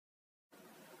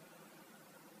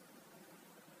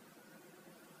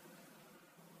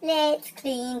Let's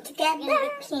clean together. I'm going to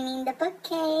be cleaning the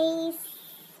bookcase,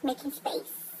 making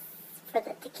space for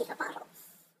the tequila bottles.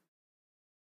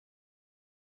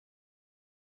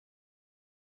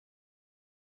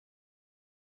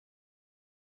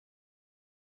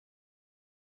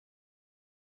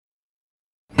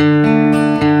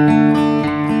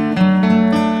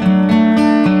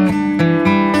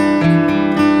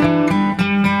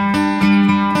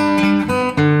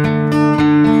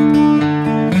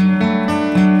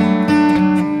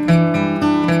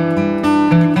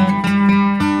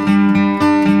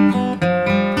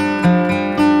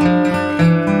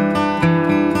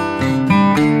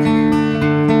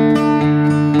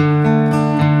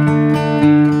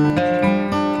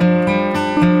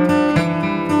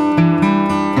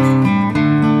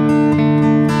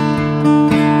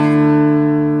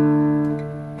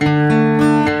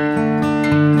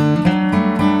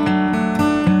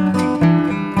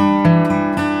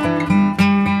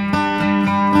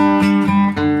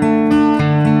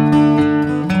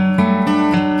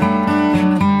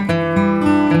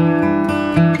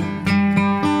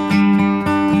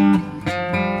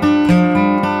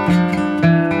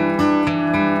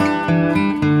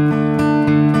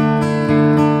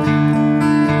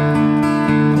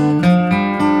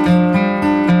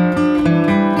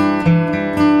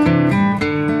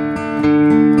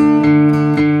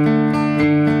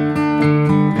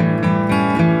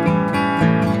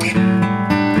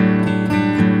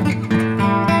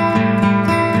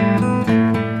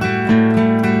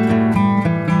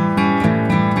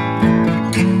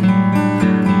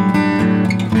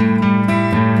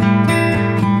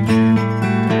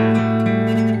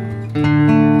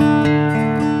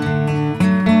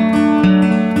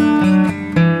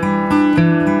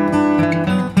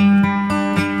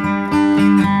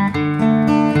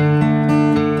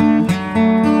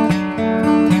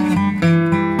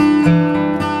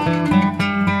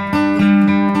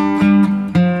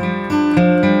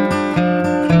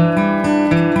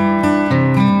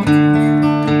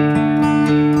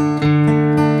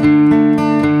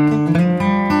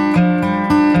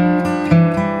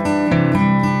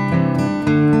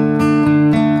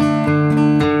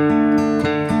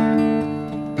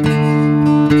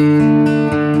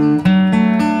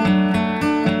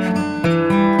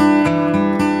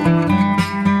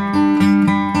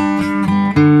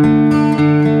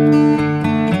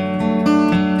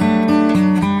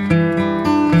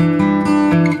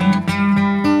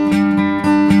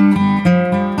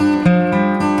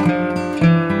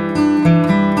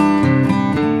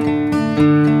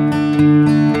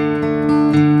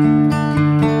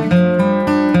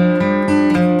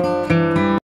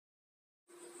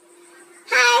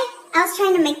 I was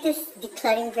trying to make this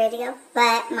decluttering video,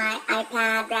 but my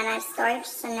iPad ran out of storage,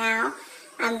 so now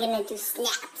I'm going to do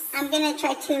snaps. I'm going to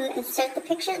try to insert the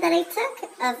picture that I took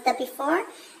of the before, and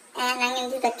I'm going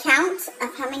to do the count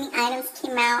of how many items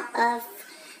came out of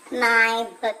my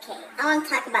bookcase. I want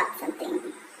to talk about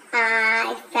something.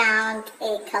 I found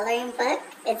a coloring book.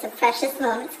 It's a Precious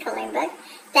Moments coloring book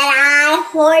that I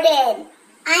hoarded.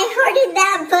 I hoarded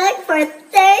that book for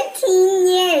 13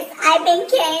 years. I've been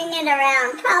carrying it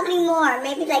around, probably more,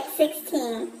 maybe like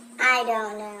 16. I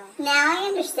don't know. Now I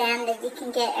understand that you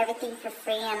can get everything for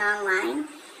free and online.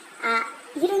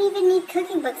 You don't even need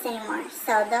cooking books anymore,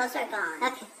 so those are gone.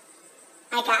 Okay,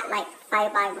 I got like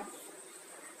 5 Bibles.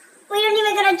 We don't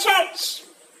even go to church.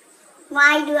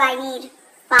 Why do I need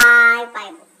 5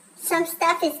 Bibles? Some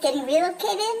stuff is getting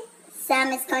relocated,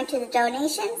 some is going to the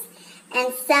donations,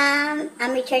 and some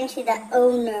I'm returning to the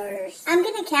owners. I'm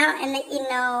going to count and let you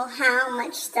know how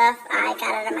much stuff I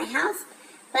got out of my house,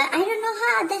 but I don't know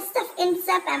how this stuff ends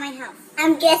up at my house.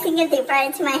 I'm guessing if they brought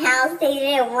it to my house, they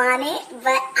didn't want it,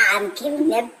 but I'm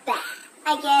giving it back.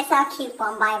 I guess I'll keep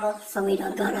one Bible so we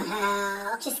don't go to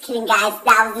hell. Just kidding, guys.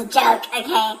 That was a joke,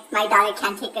 okay? My daughter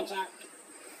can't take a joke.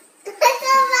 That's so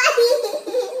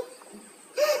funny.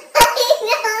 I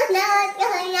don't know what's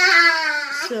going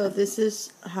on. So this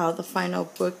is how the final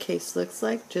bookcase looks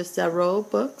like. Just a row of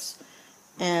books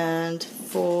and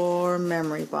 4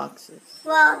 memory boxes.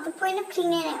 Well, the point of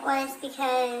cleaning it was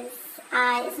because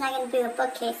it's not going to be a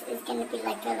bookcase. It's going to be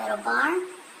like a little bar.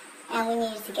 And we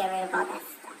needed to get rid of all that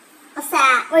stuff. So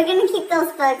we're going to keep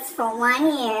those books for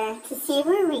 1 year to see if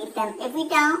we read them. If we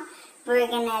don't, we're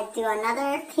going to do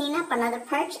another cleanup, another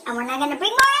purge, and we're not going to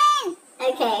bring more in.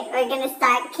 Okay, we're going to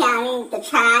start counting the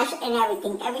trash and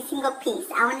everything, every single piece.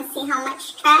 I want to see how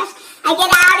much trash I get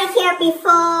out of here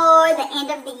before the end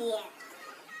of the year.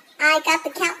 I got the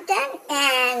count done,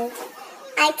 and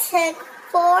I took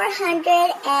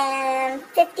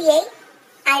 458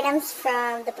 items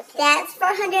from the bookcase. That's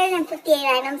 458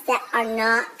 items that are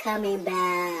not coming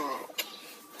back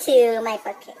to my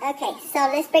bookcase. Okay, so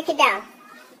let's break it down.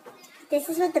 This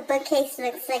is what the bookcase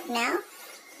looks like now.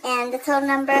 And the total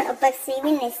number of books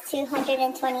leaving is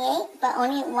 228, but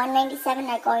only 197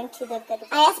 are going to the Goodwill.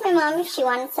 I asked my mom if she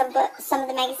wanted some of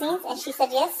the magazines, and she said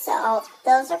yes, so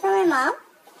those are for my mom.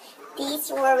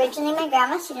 These were originally my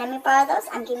grandma. She let me borrow those.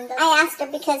 I'm giving those. I asked her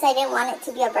because I didn't want it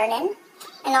to be a burden.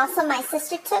 And also my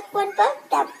sister took one book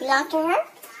that belonged to her.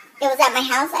 It was at my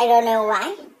house. I don't know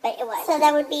why, but it was. So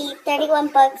that would be 31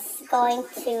 books going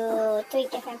to 3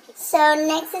 different people. So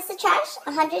next is the trash.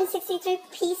 163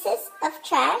 pieces of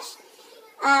trash.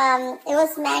 It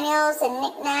was manuals and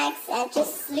knickknacks and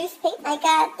just loose paper. I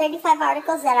got 35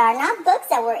 articles that are not books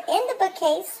that were in the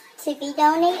bookcase to be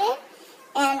donated.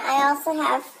 And I also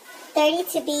have 30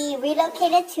 to be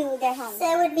relocated to their homes. So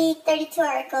it would be 32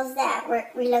 articles that were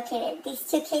relocated. These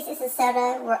 2 cases of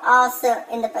soda were also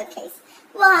in the bookcase.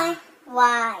 Why?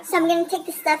 Why? So I'm going to take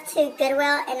the stuff to Goodwill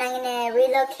and I'm going to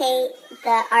relocate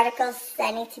the articles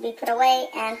that need to be put away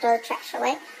and throw the trash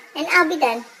away. And I'll be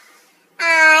done.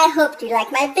 I hope you like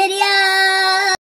my video.